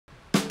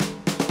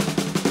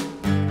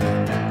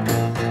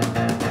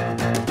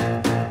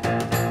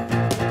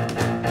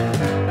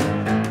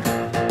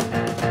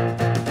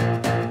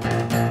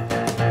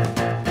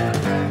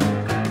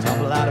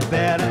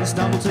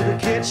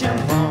itching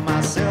for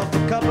myself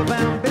a cup of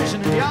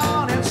ambition and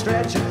yawn and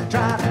stretch and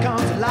try to come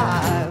to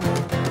life.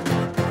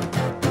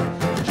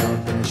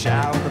 Jump in the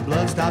shower, the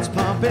blood starts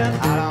pumping.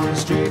 Out on the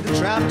street, the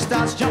traffic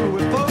starts jumping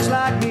with folks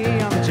like me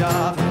on the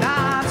job from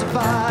 9 to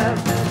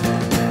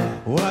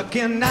 5.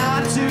 Working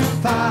 9 to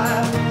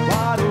 5,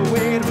 what a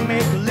way to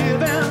make a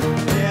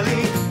living.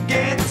 Barely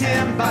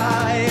getting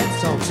by,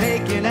 it's all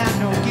taking and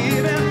no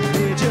giving.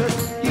 They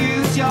just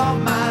use your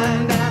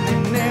mind and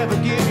they never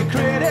give you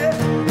credit.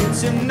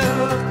 It's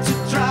enough to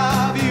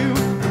drive you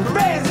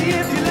crazy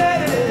if you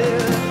let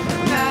it.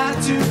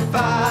 9 to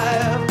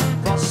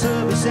 5 for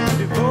service and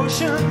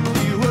devotion.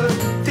 You would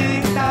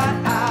think that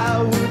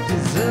I would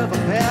deserve a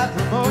bad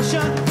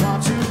promotion.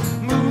 Want to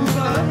move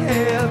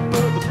ahead,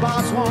 but the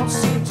boss won't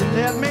seem to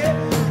let me.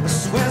 I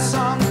swear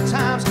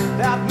sometimes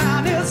that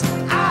man is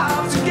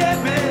out to get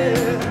me.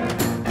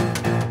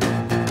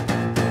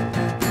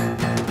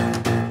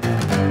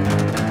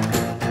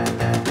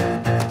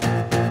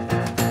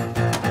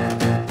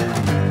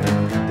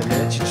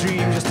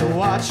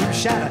 Watch you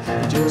shatter,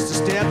 just a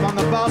step on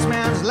the boss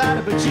man's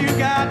ladder. But you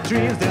got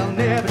dreams they'll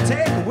never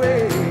take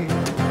away. You're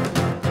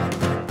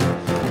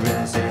in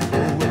the same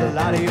boat with a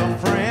lot of your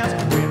friends,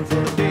 waiting for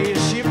the day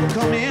your ship will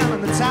come in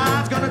and the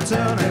tide's gonna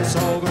turn and it's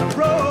all gonna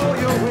roll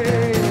your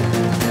way.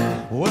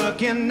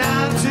 Working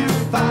 9 to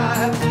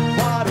 5,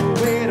 what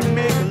a way to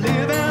make a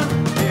living.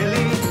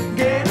 Barely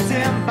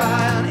getting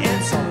by, and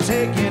it's all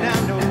taking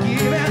and no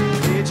giving.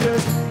 They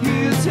just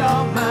use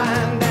your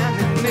mind and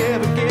they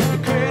never get the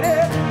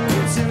credit.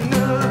 It's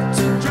enough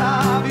to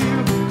drive you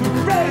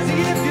crazy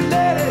if you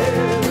let it.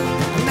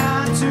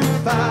 9 to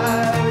 5,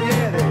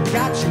 yeah, they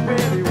got you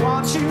where they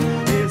want you.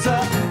 It's a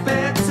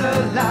better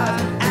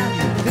life, and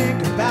you think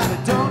about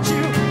it, don't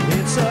you?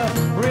 It's a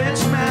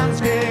rich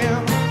man's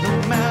game,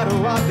 no matter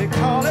what they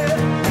call it.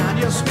 And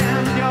you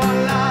spend your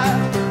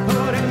life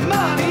putting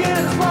money in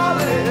his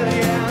wallet.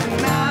 Yeah,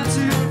 9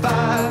 to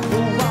 5,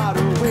 oh, what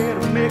a way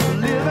to make a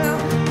living.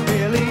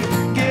 Barely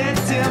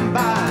getting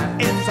by,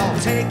 it's all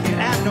taking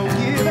and no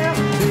giving.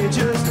 They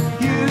just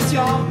use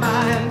your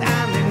mind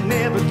and they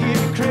never give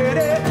you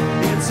credit.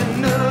 It's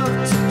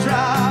enough to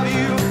drive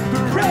you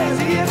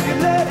crazy if you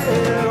let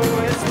it.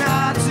 Oh, it's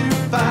 9 to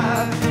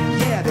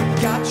 5, yeah,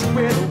 they got you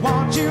where they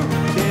want you.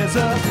 There's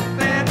a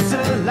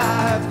better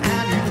life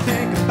and you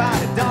think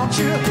about it, don't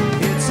you?